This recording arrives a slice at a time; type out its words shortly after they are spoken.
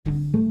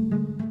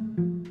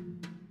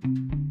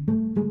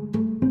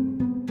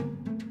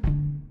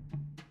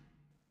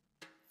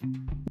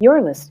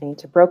You're listening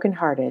to Broken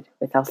Hearted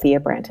with Althea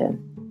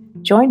Branton.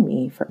 Join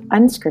me for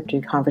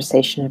unscripted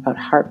conversation about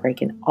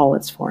heartbreak in all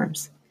its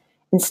forms.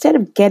 Instead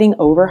of getting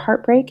over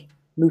heartbreak,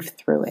 move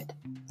through it.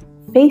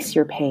 Face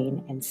your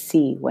pain and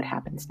see what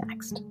happens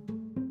next.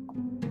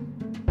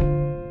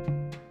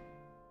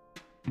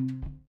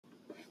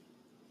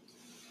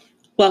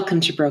 Welcome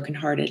to Broken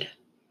Hearted.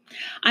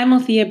 I'm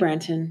Althea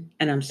Branton,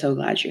 and I'm so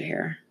glad you're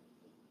here.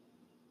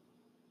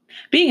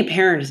 Being a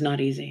parent is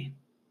not easy.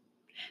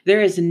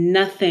 There is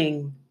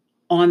nothing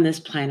on this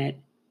planet,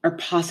 or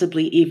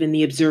possibly even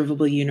the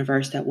observable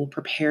universe, that will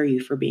prepare you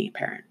for being a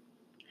parent.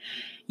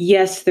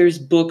 Yes, there's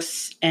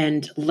books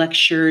and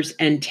lectures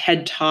and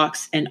TED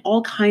Talks and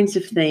all kinds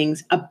of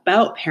things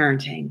about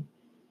parenting,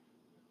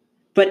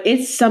 but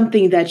it's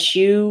something that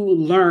you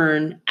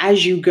learn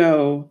as you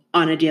go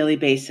on a daily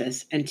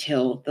basis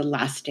until the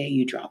last day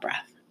you draw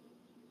breath.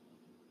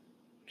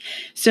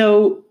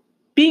 So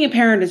being a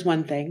parent is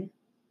one thing.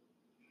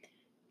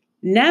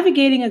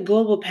 Navigating a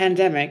global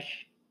pandemic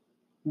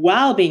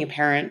while being a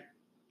parent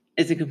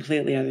is a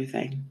completely other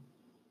thing.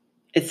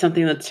 It's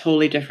something that's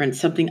totally different,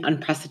 something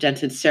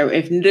unprecedented. So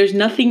if there's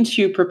nothing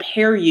to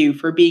prepare you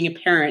for being a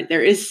parent,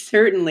 there is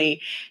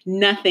certainly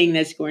nothing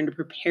that's going to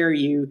prepare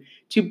you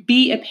to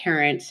be a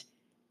parent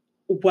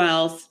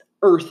whilst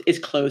Earth is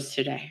closed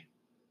today.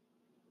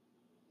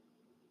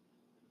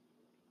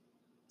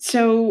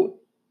 So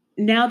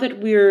now that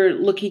we're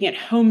looking at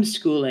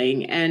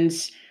homeschooling and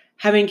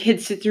having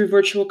kids sit through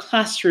virtual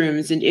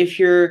classrooms, and if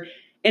you're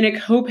in a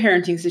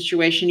co-parenting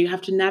situation, you have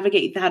to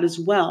navigate that as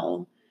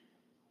well.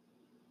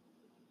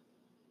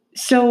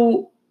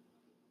 So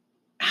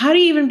how do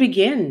you even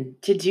begin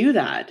to do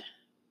that?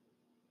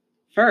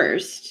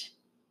 First,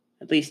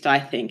 at least I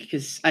think,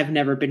 because I've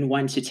never been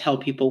one to tell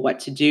people what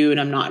to do, and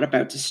I'm not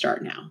about to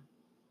start now.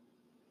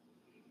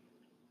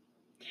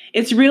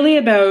 It's really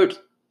about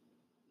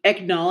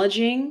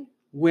acknowledging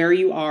where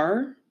you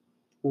are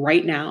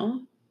right now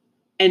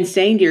and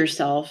saying to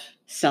yourself,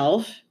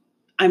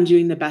 I'm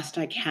doing the best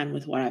I can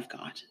with what I've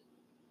got.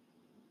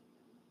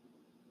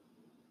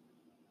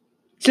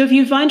 So if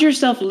you find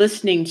yourself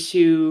listening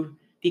to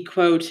the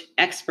quote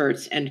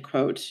experts, end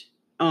quote,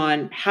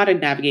 on how to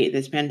navigate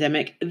this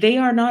pandemic, they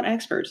are not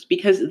experts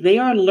because they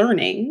are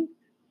learning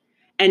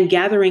and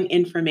gathering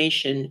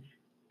information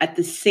at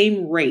the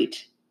same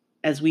rate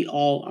as we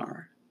all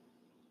are.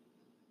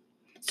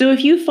 So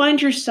if you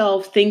find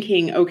yourself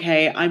thinking,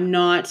 okay,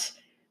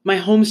 my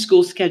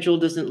homeschool schedule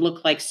doesn't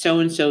look like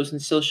so-and-so's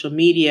in social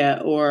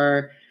media,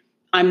 or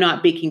I'm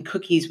not baking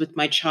cookies with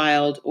my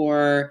child,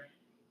 or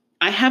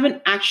I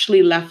haven't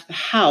actually left the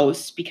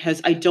house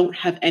because I don't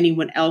have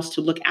anyone else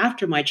to look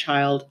after my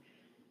child,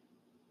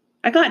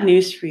 I got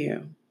news for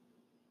you.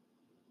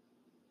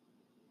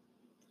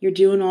 You're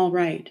doing all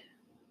right.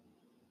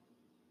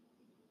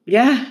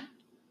 Yeah,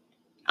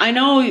 I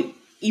know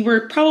you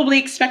were probably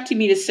expecting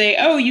me to say,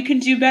 oh, you can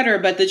do better,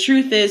 but the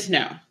truth is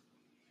no.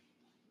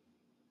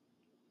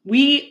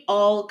 We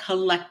all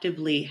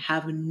collectively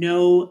have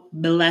no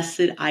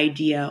blessed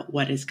idea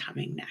what is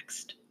coming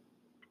next.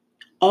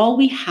 All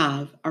we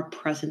have are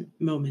present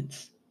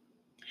moments.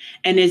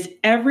 And as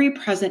every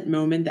present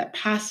moment that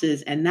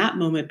passes and that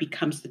moment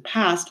becomes the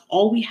past,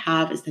 all we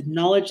have is the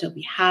knowledge that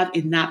we have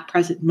in that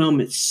present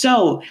moment.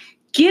 So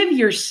give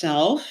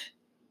yourself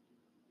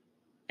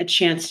a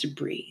chance to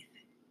breathe.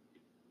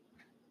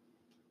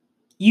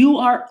 You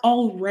are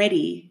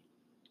already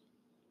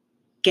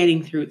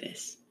getting through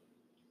this.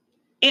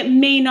 It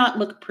may not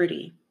look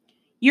pretty.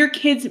 Your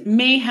kids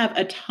may have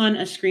a ton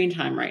of screen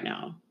time right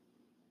now.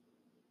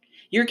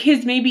 Your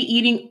kids may be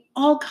eating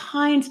all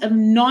kinds of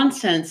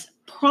nonsense,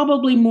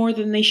 probably more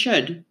than they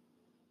should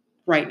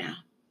right now.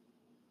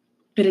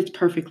 But it's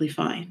perfectly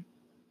fine.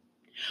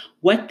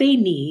 What they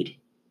need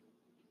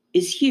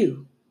is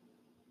you.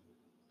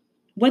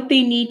 What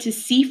they need to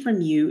see from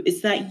you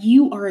is that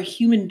you are a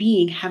human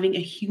being having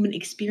a human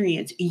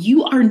experience.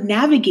 You are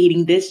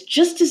navigating this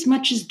just as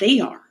much as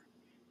they are.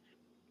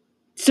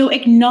 So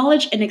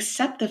acknowledge and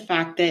accept the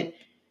fact that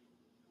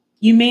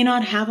you may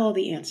not have all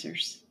the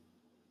answers,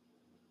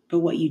 but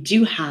what you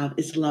do have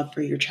is love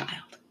for your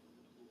child.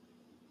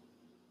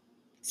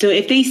 So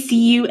if they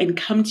see you and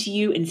come to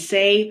you and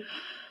say,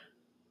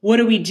 what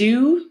do we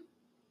do?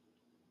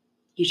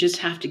 You just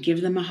have to give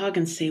them a hug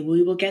and say,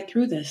 we will get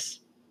through this.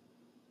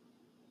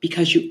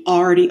 Because you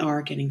already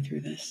are getting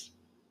through this.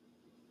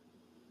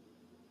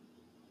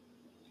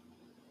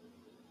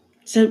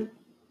 So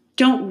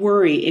don't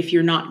worry if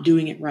you're not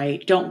doing it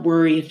right. Don't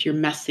worry if you're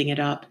messing it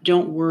up.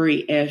 Don't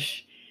worry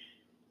if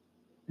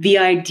the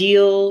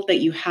ideal that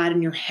you had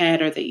in your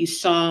head or that you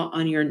saw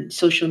on your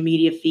social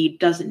media feed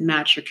doesn't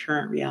match your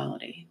current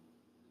reality.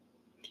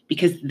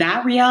 Because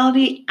that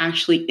reality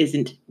actually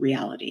isn't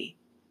reality.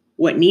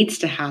 What needs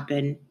to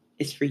happen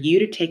is for you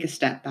to take a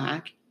step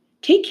back,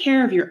 take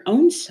care of your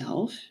own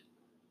self,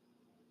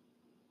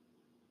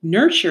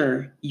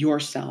 nurture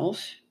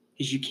yourself,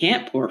 because you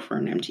can't pour from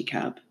an empty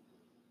cup,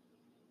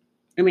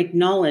 and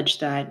acknowledge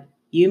that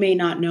you may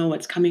not know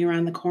what's coming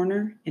around the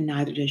corner, and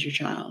neither does your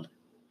child.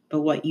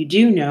 But what you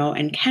do know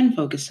and can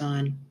focus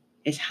on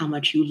is how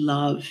much you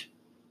love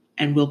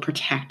and will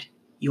protect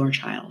your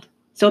child.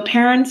 So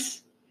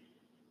parents,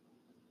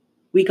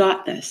 we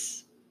got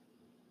this.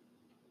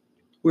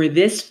 We're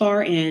this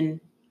far in,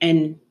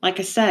 and like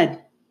I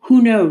said,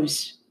 who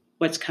knows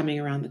what's coming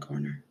around the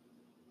corner.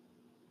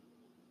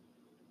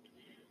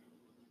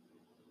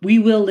 We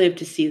will live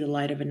to see the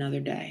light of another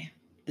day.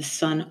 The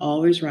sun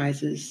always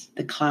rises,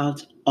 the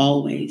clouds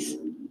always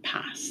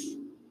pass.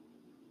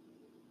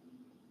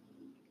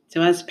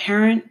 So as a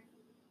parent,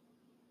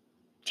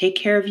 take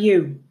care of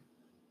you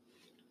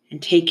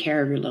and take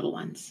care of your little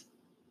ones.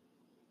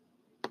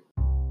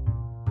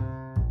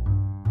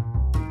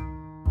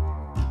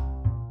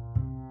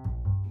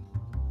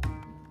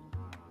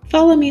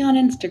 Follow me on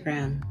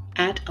Instagram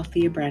at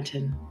Althea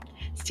Branton.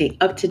 Stay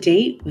up to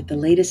date with the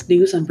latest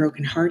news on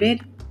Broken Hearted.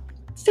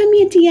 Send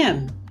me a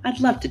DM. I'd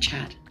love to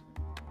chat.